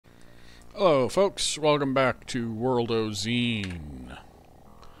Hello folks, welcome back to World o' Xeen.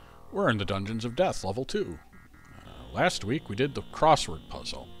 We're in the Dungeons of Death, level 2. Last week we did the crossword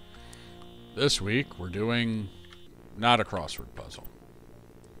puzzle. This week we're doing not a crossword puzzle.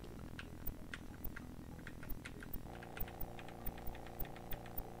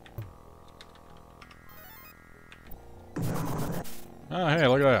 Oh hey,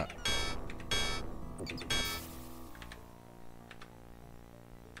 look at that.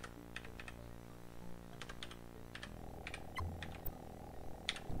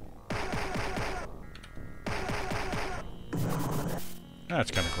 That's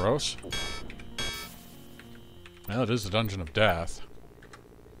kind of gross. Well, it is the Dungeon of Death.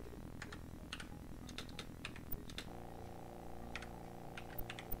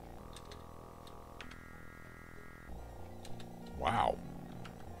 Wow.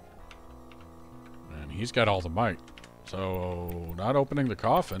 And he's got all the might. So, not opening the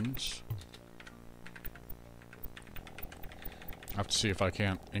coffins. I have to see if I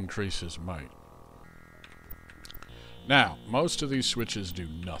can't increase his might. Now, most of these switches do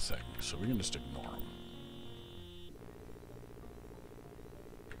nothing, so we can just ignore them.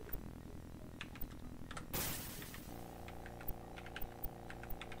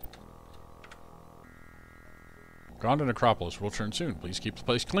 Gone to Necropolis. We'll return soon. Please keep the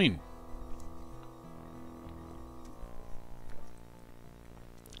place clean.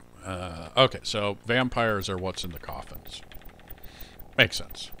 Okay, so vampires are what's in the coffins. Makes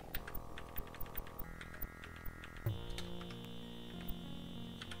sense.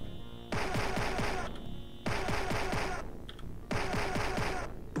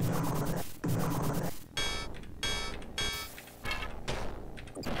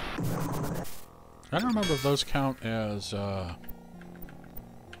 I don't remember if those count as undead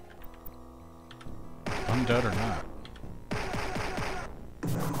or not.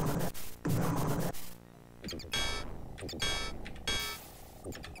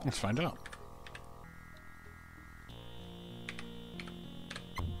 Let's find out.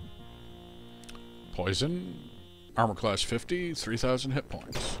 Poison, armor class 50, 3,000 hit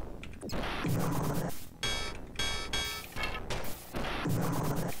points.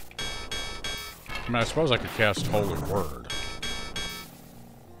 I mean, I suppose I could cast Holy Word.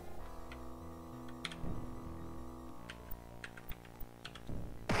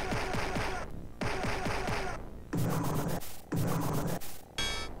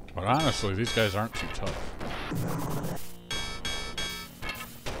 But honestly, these guys aren't too tough.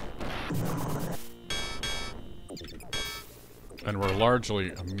 And we're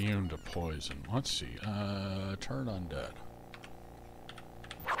largely immune to poison. Let's see. Turn undead.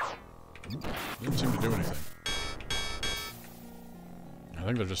 Didn't seem to do anything. I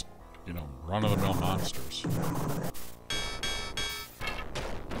think they're just, you know, run-of-the-mill monsters.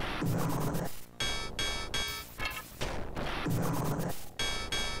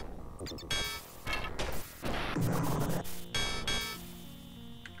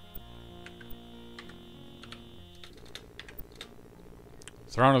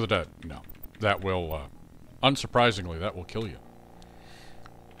 Throne of the Dead. No. That will, unsurprisingly, that will kill you.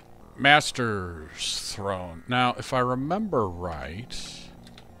 Master's Throne. Now, if I remember right,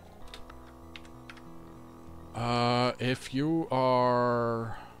 if you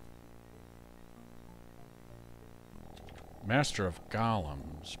are Master of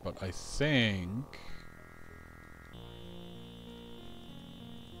Golems, but I think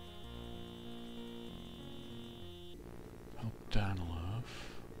help Danilov.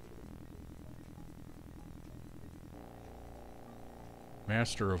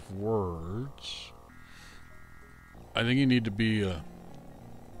 Master of Words. I think you need to be a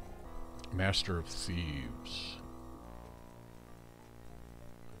Master of Thieves.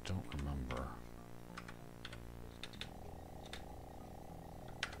 I don't remember.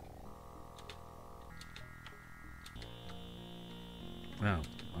 Yeah,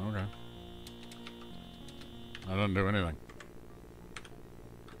 okay. I didn't do anything.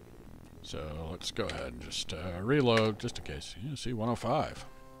 So let's go ahead and just reload, just in case. You see, 105.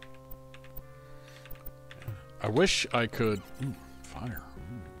 I wish I could... fire.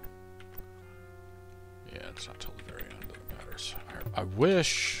 Yeah, it's not till the very end that it matters. I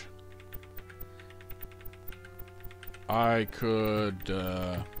wish I could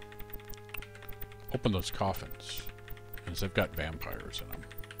open those coffins, because they've got vampires in them.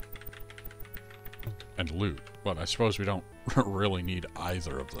 And loot. But I suppose we don't really need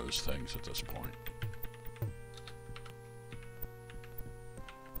either of those things at this point.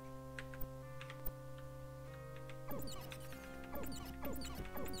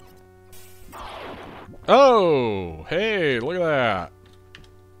 Oh! Hey, look at that!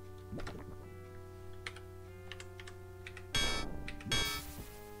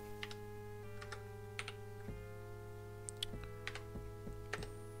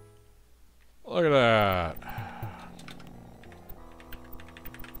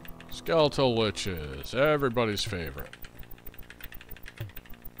 Skeletal liches, everybody's favorite.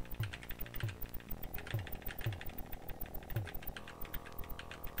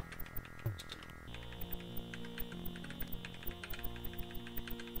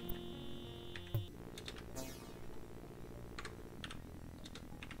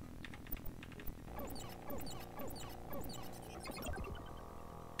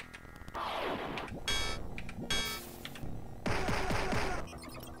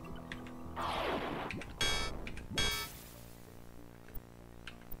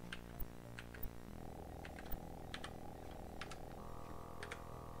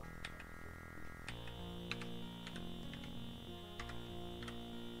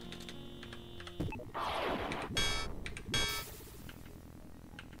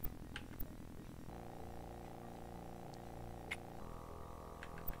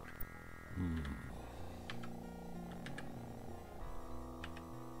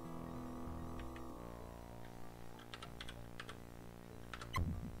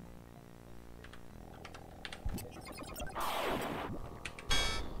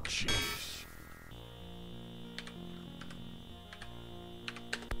 Jeez.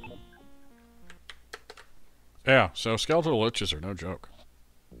 Yeah, so skeletal liches are no joke.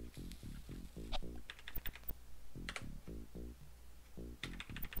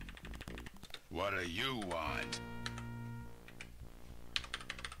 What do you want?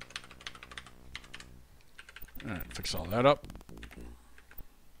 Alright, fix all that up.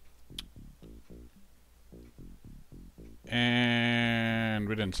 And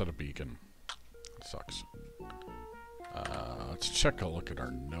we didn't set a beacon. Sucks. Let's check a look at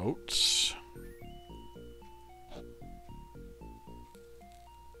our notes.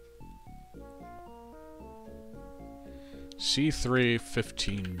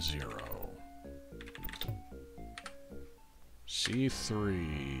 C3-15-0.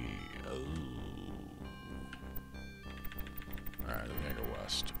 C3. Oh. Alright, let me go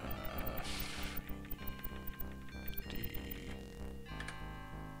west. D.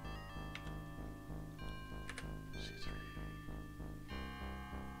 C3.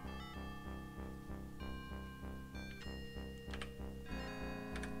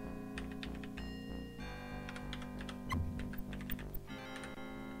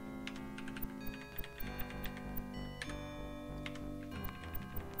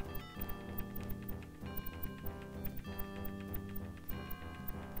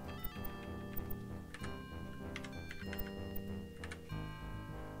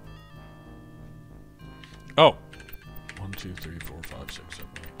 Oh! 1, 2, 3, 4, 5, 6, 7,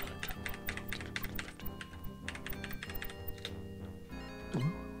 8, 9, 10, 11, 12, 13,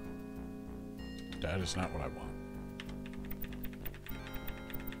 14, 15. That is not what I want.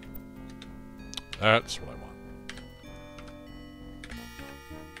 That's what I want.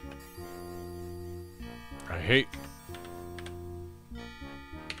 I hate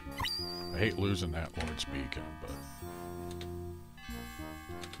losing that Lord's Beacon, but...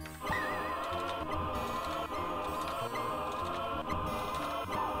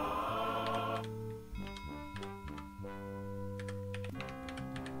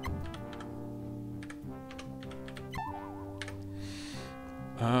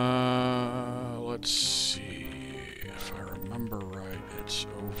 Let's see. If I remember right, it's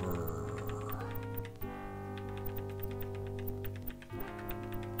over...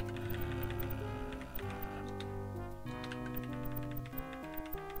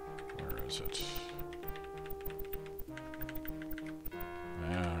 Where is it?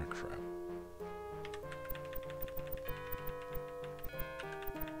 Ah, crap.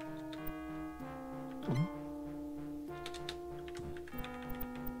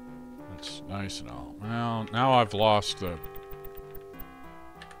 That's nice and all. Well, now I've lost the...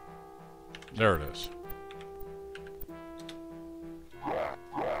 There it is. You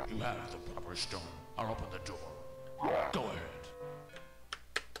have the proper stone. I'll open the door. Go ahead.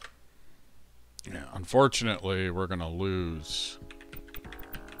 Yeah, unfortunately, we're gonna lose.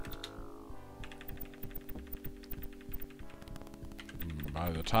 By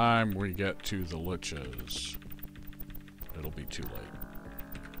the time we get to the liches, it'll be too late.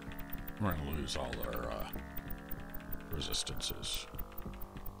 We're gonna lose all their resistances.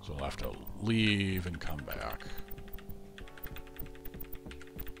 So we'll have to leave and come back.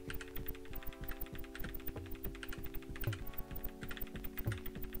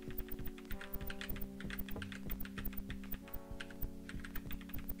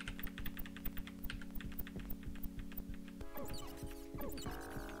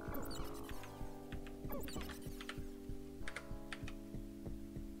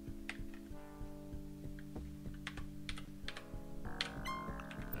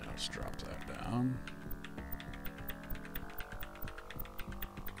 Let's drop that down.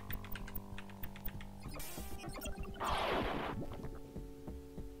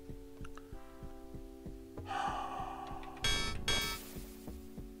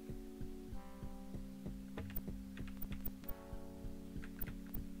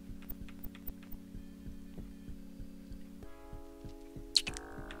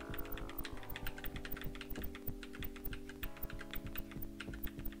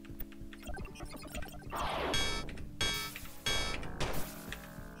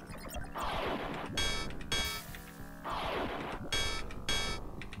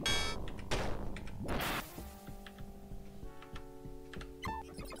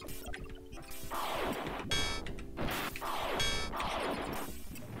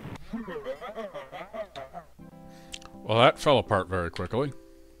 Well, that fell apart very quickly.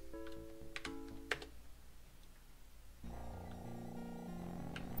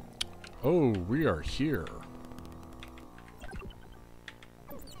 Oh, we are here.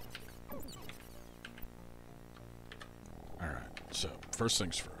 Alright, so first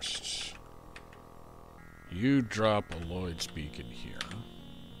things first. You drop a Lloyd's beacon here.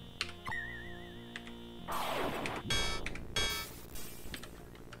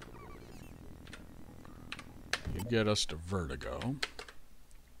 You get us to Vertigo.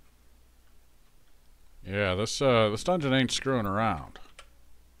 Yeah, this dungeon ain't screwing around.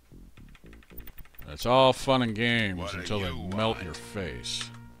 It's all fun and games until they melt your face.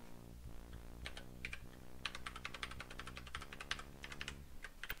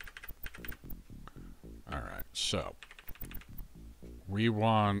 Alright, so we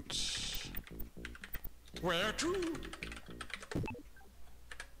want Where to?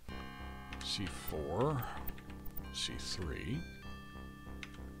 C4, C3.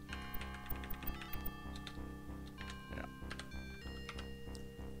 Yeah.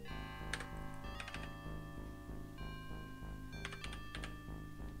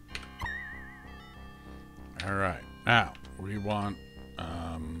 All right. Now we want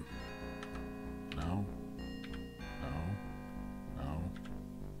no.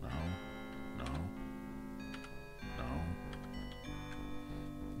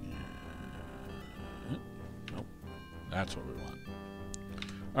 Nope. That's what we want.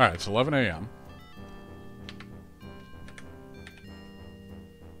 All right, it's 11 a.m.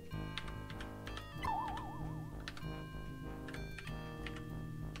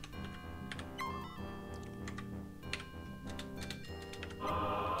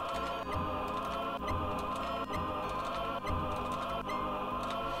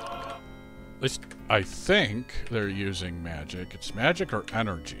 At least I think they're using magic. It's magic or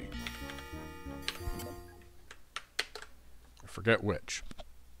energy. I forget which.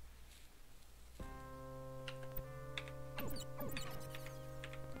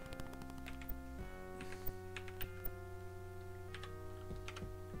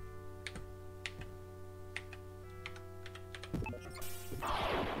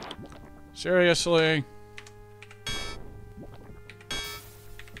 Seriously?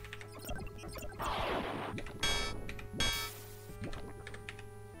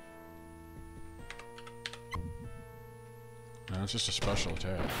 No, it's just a special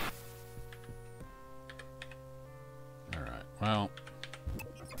attack. Alright, well.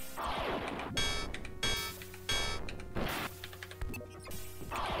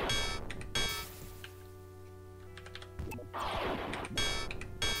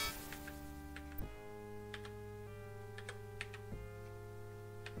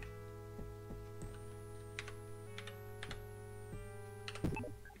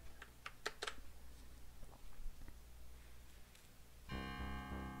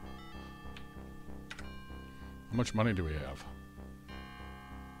 How much money do we have?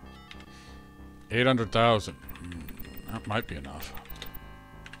 800,000. That might be enough.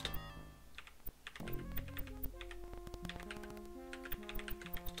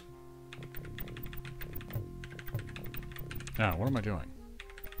 Now, what am I doing?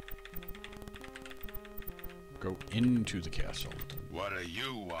 Go into the castle. What do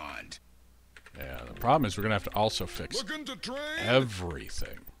you want? Yeah, the problem is we're going to have to also fix Looking to trade?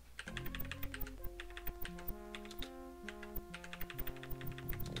 everything.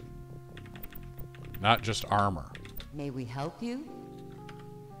 Not just armor. May we help you?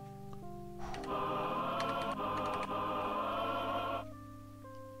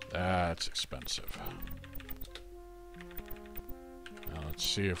 That's expensive. Now let's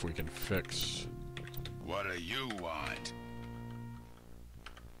see if we can fix... What do you want?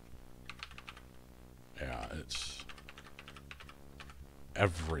 Yeah, it's...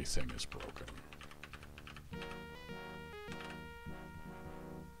 everything is broken.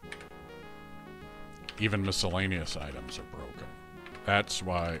 even miscellaneous items are broken. That's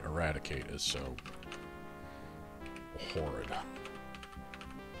why Eradicate is so horrid.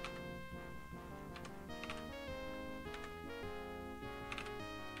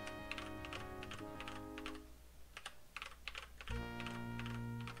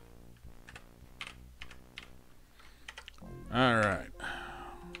 All right.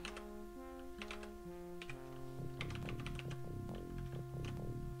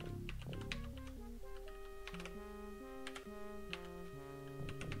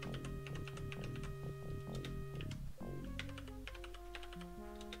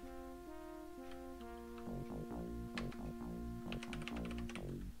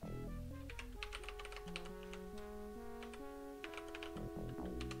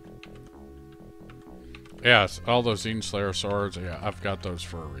 Yes, all those Xeen Slayer swords, yeah, I've got those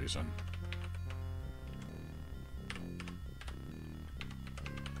for a reason.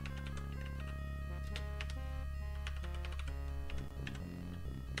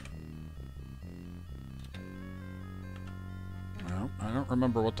 Well, I don't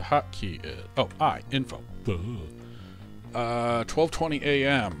remember what the hotkey is. Oh, info. 12:20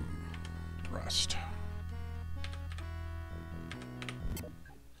 a.m. Rest.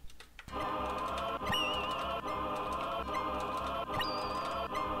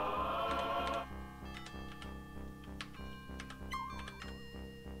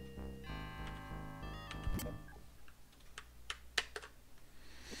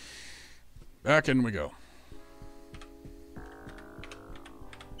 Back in we go.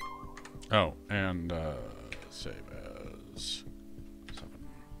 Oh, and save as 7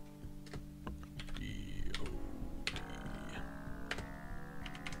 DOD.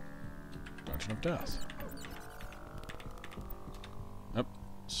 Dungeon of Death. Yep.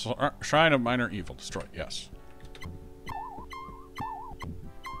 Shrine of Minor Evil destroyed. Yes.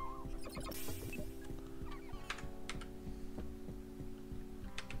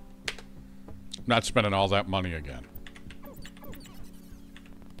 Not spending all that money again.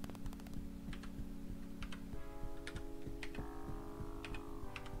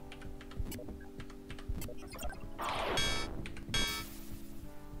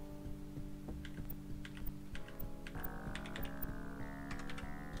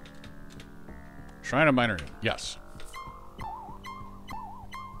 Shrine of Minor Evil. Yes.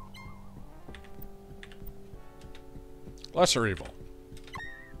 Lesser Evil.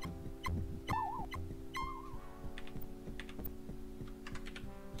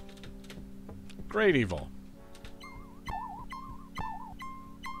 Great Evil.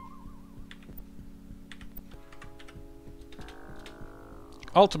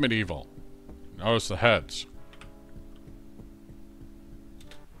 Ultimate Evil. Notice the heads.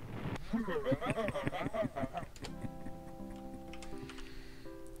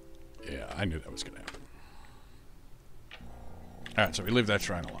 Yeah, I knew that was going to happen. Alright, so we leave that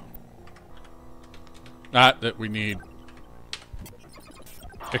shrine alone. Not that we need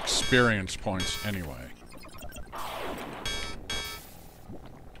experience points anyway.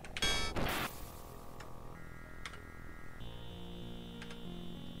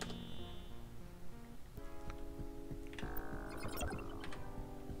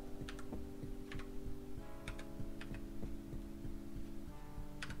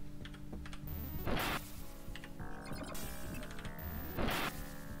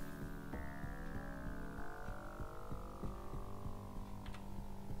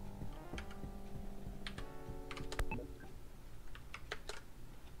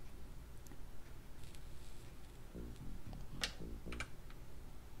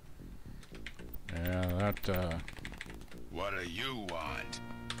 What do you want?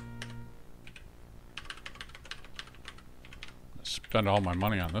 I spend all my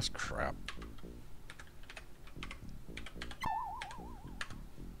money on this crap.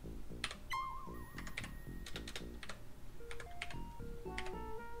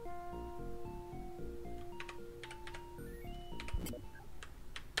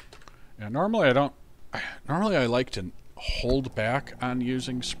 Yeah, normally I don't. Normally I like to hold back on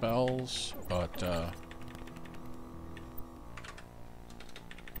using spells, but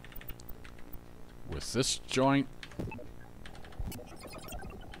with this joint,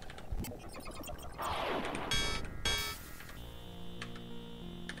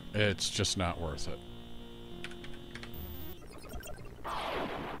 it's just not worth it.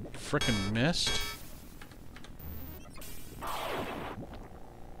 Frickin' missed.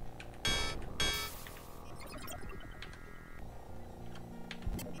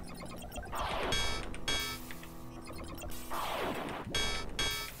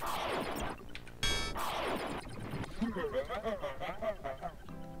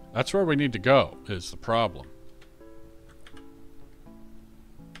 That's where we need to go, is the problem.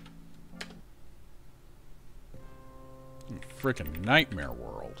 Freaking nightmare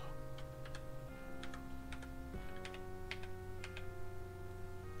world.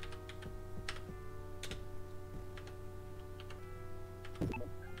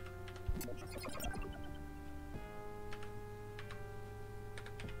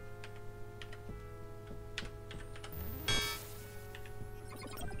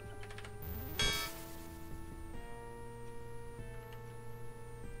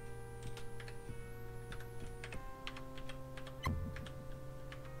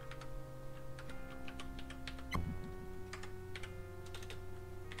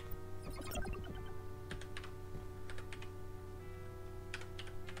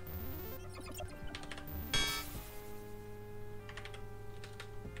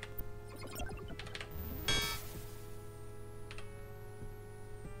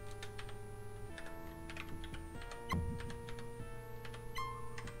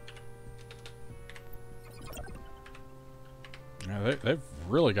 Yeah, they've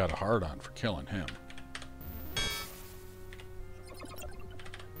really got a hard-on for killing him.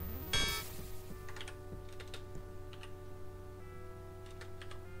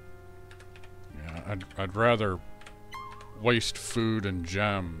 Yeah, I'd rather waste food and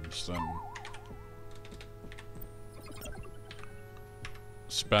gems than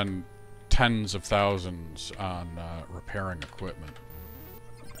spend tens of thousands on repairing equipment.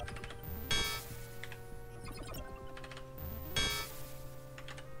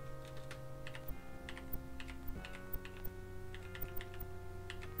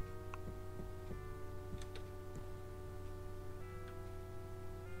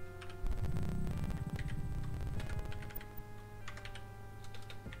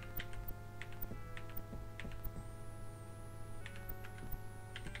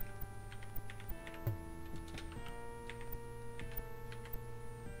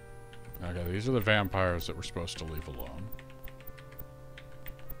 Okay, these are the vampires that we're supposed to leave alone.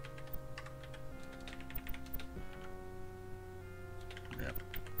 Yep.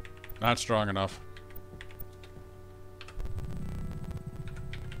 Not strong enough.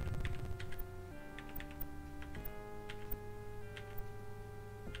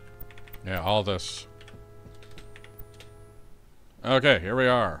 Yeah, all this. Okay, here we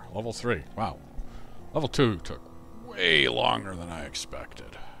are. Level 3. Wow. Level 2 took way longer than I expected.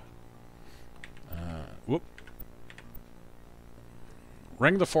 Whoop.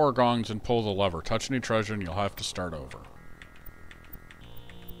 Ring the 4 gongs and pull the lever. Touch any treasure and you'll have to start over.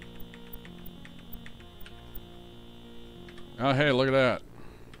 Oh, hey, look at that.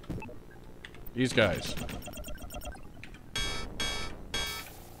 These guys.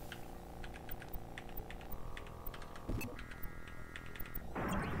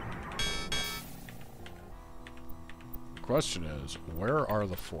 The question is, where are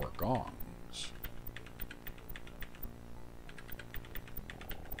the 4 gongs?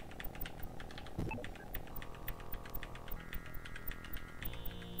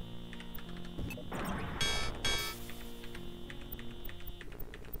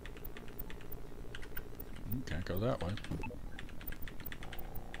 Can't go that way.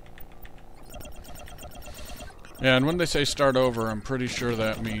 Yeah, and when they say start over, I'm pretty sure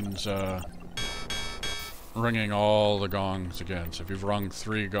that means ringing all the gongs again. So if you've rung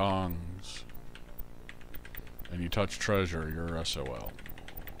 3 gongs and you touch treasure, you're SOL.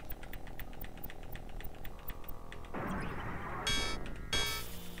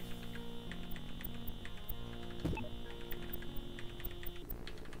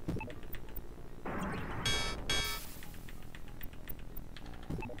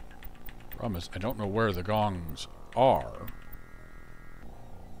 Problem is, I don't know where the gongs are.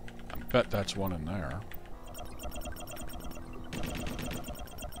 I bet that's one in there.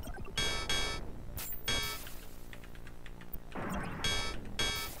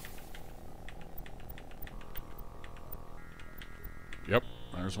 Yep,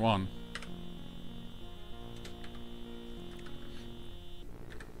 there's one.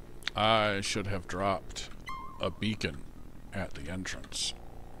 I should have dropped a beacon at the entrance.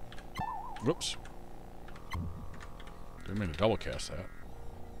 Whoops. Didn't mean to double cast that.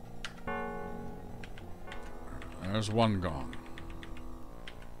 There's one gong.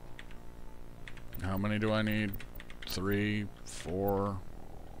 How many do I need? 3, 4.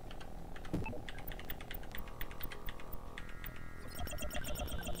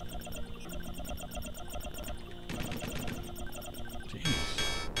 Jeez.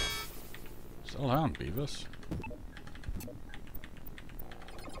 Settle down, Beavis.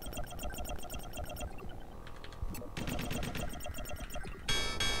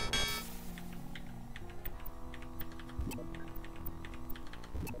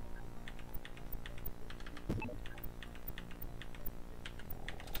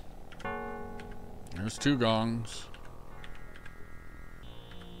 There's 2 gongs.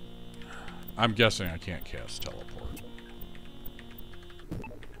 I'm guessing I can't cast teleport.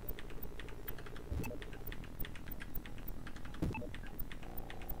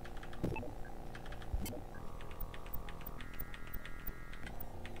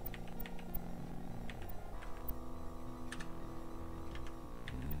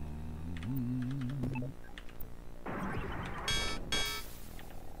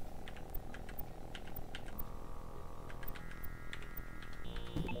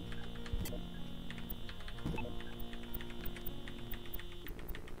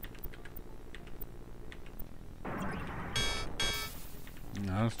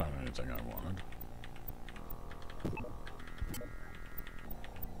 No, that's not anything I wanted.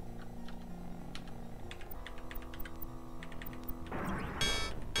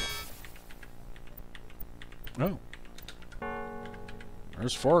 Oh.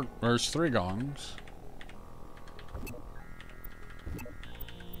 There's 3 gongs.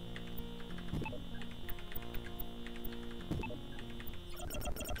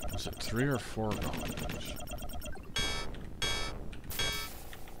 Is it 3 or 4 gongs?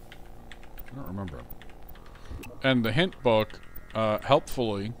 I don't remember. And the hint book,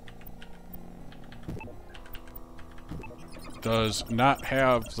 helpfully, does not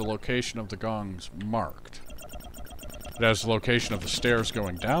have the location of the gongs marked. It has the location of the stairs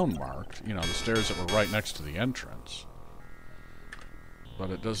going down marked, you know, the stairs that were right next to the entrance. But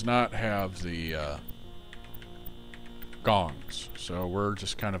it does not have the gongs, so we're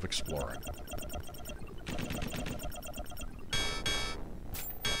just kind of exploring.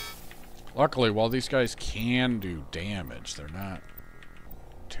 Luckily, while these guys can do damage, they're not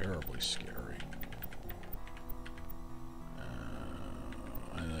terribly scary.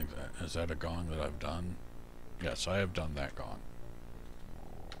 I think that... Is that a gong that I've done? Yes, I have done that gong.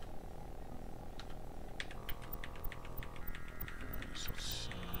 So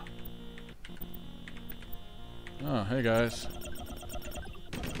oh, hey guys.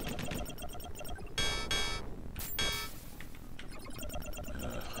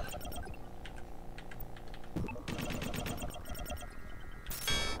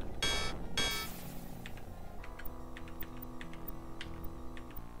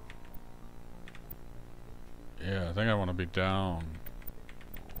 Yeah, I think I want to be down.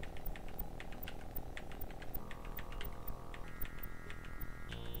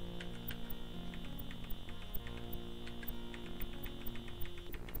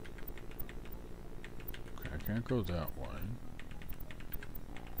 Okay, I can't go that way.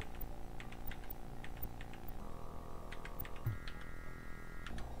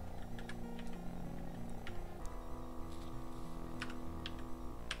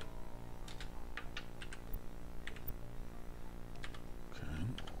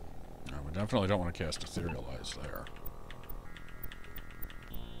 Definitely don't want to cast Etherealize there.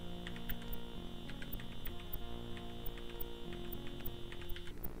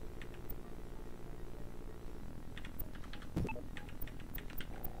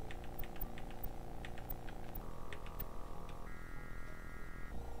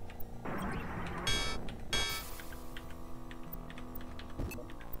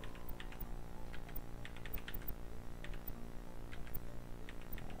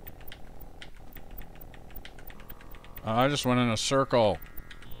 I just went in a circle.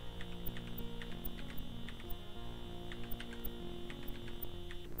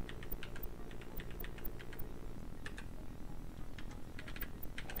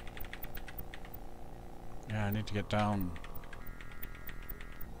 Yeah, I need to get down.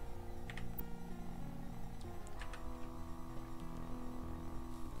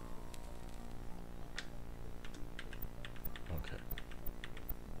 Okay.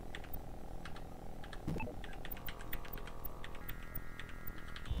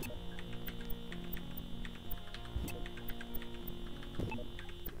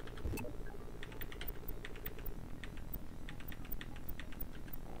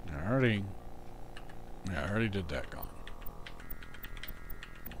 I already did that gone.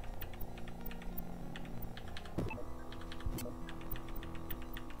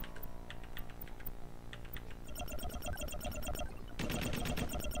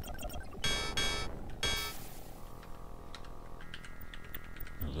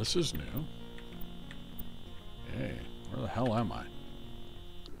 Now this is new. Hey, where the hell am I?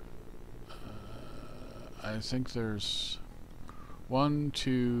 I think there's 1,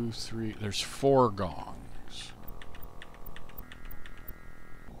 2, 3. There's 4 gongs.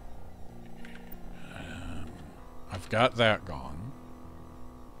 I've got that gong.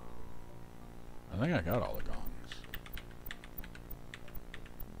 I think I got all the gongs.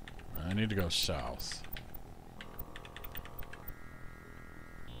 I need to go south.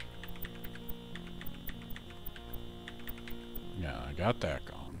 Yeah, I got that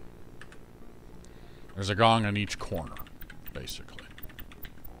gong. There's a gong on each corner, basically.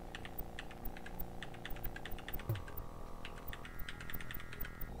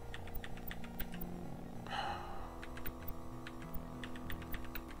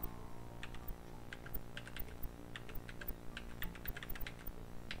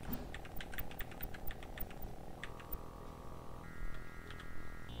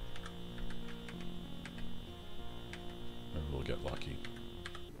 Maybe we'll get lucky.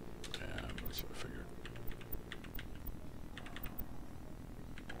 Yeah, that's what I figured.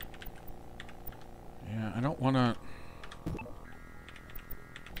 Yeah, I don't want to...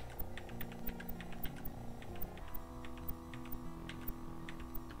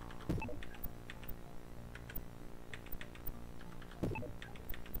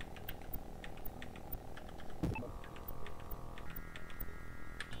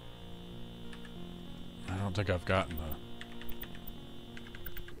 I don't think I've gotten the...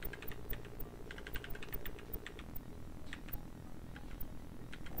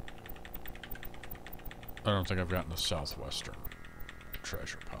 I don't think I've gotten the southwestern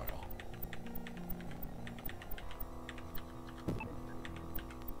treasure pile.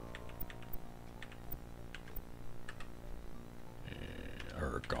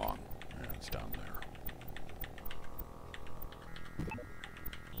 Or gone. Yeah, it's down there.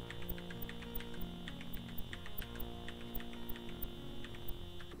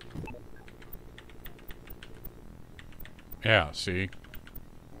 Yeah, see?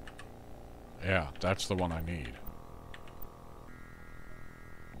 Yeah, that's the one I need.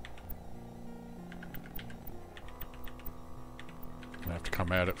 I have to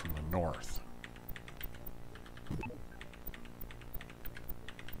come at it from the north.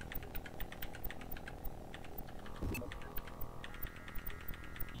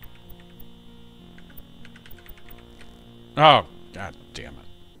 Oh, god damn it.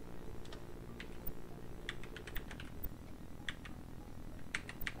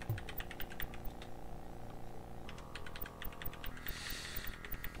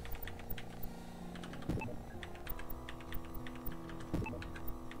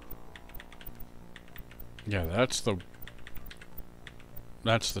 Yeah, that's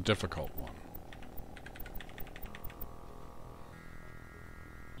the difficult one.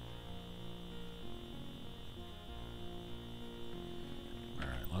 All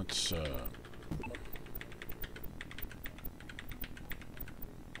right, let's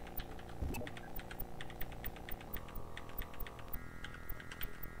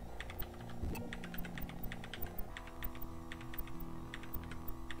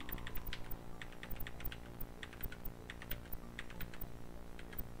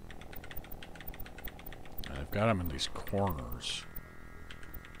I've got them in these corners.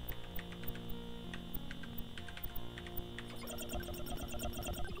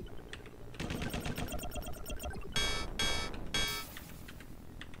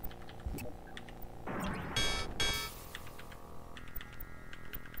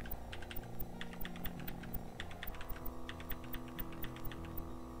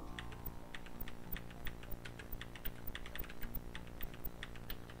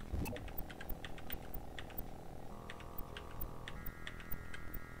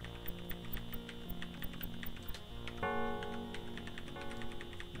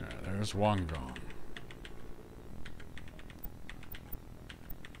 There's one gone.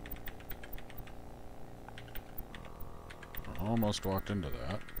 Almost walked into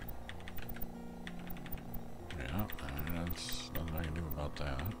that. Yeah, that's nothing I can do about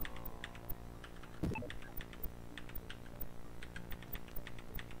that.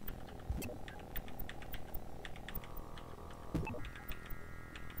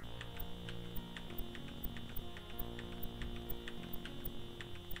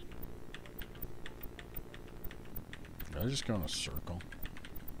 Did I just go in a circle?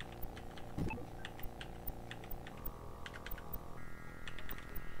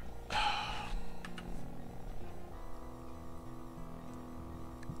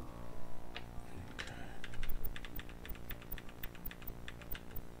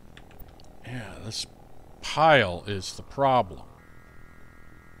 Yeah, this pile is the problem.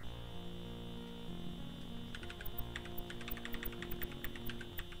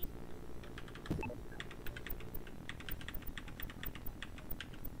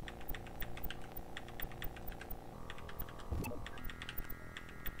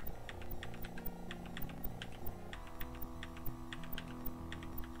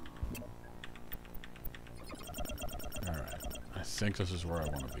 I think this is where I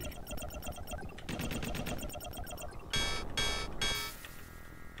want to be.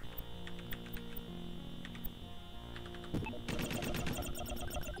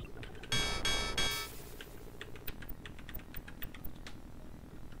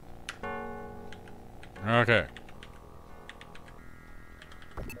 Okay.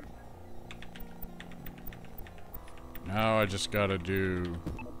 Now I just gotta do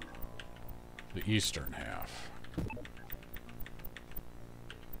the eastern half.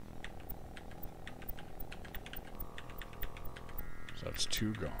 So that's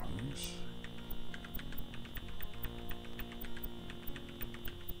 2 gongs.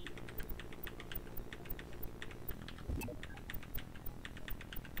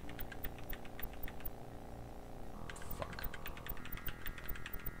 Fuck.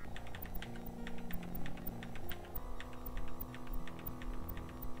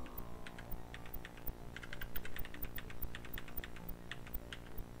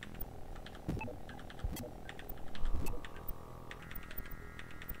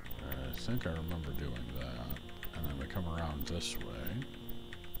 I think I remember doing that. And then we come around this way.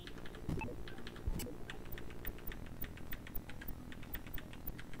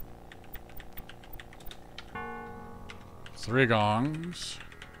 Three gongs.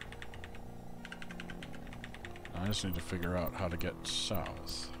 I just need to figure out how to get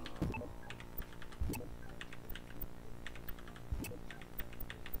south.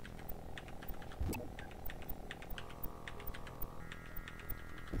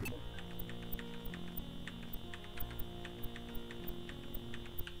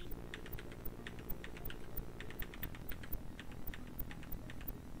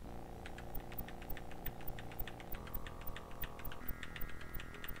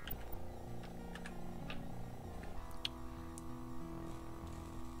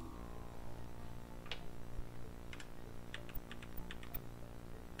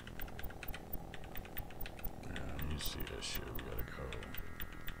 The issue, we gotta go.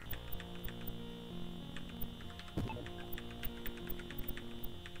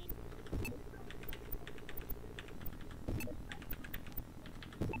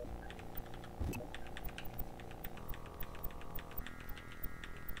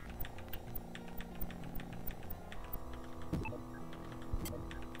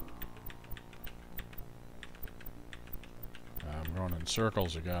 I'm going in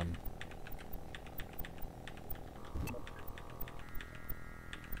circles again.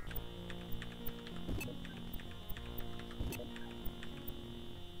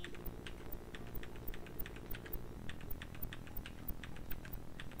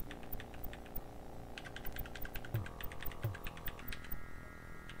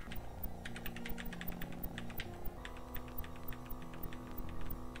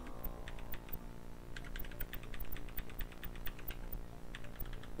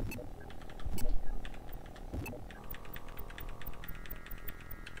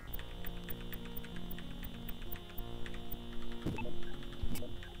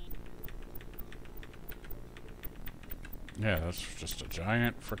 Yeah, that's just a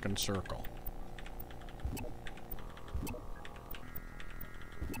giant frickin' circle.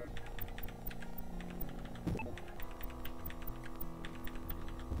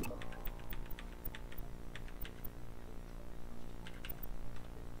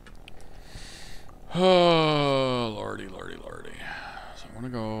 Oh, lordy, lordy, lordy. So I want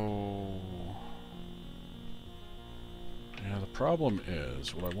to go... Yeah, the problem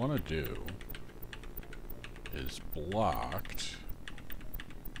is, what I want to do is blocked.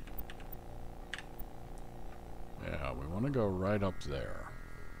 Yeah, we want to go right up there.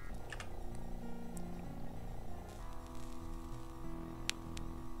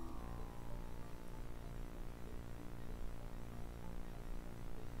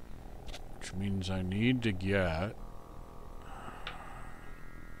 Which means I need to get...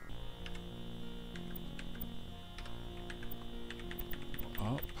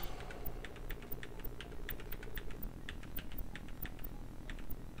 up.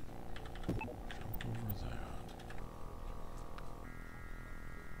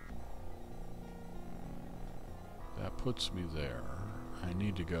 Puts me there. I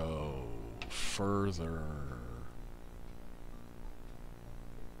need to go further.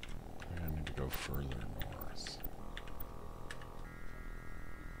 I need to go further north.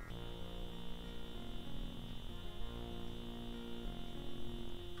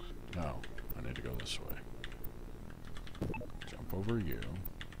 No, I need to go this way. Jump over you.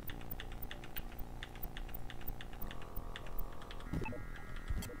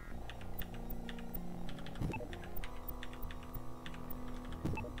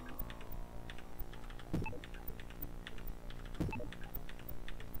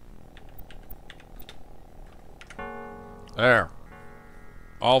 There.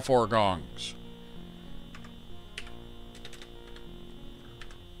 All 4 gongs.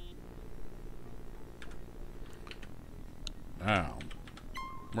 Now,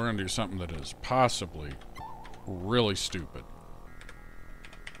 we're going to do something that is possibly really stupid.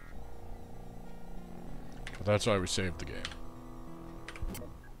 But that's why we saved the game.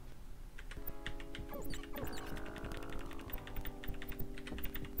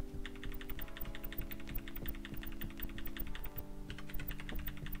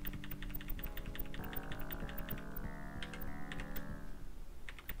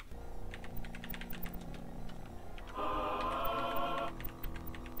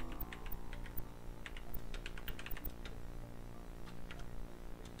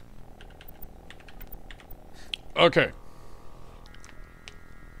 Okay.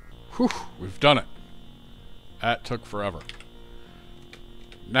 Whew, we've done it. That took forever.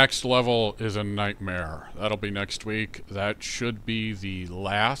 Next level is a nightmare. That'll be next week. That should be the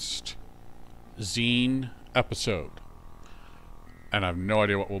last Xeen episode. And I have no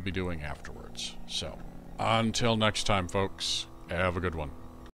idea what we'll be doing afterwards. So, until next time, folks, have a good one.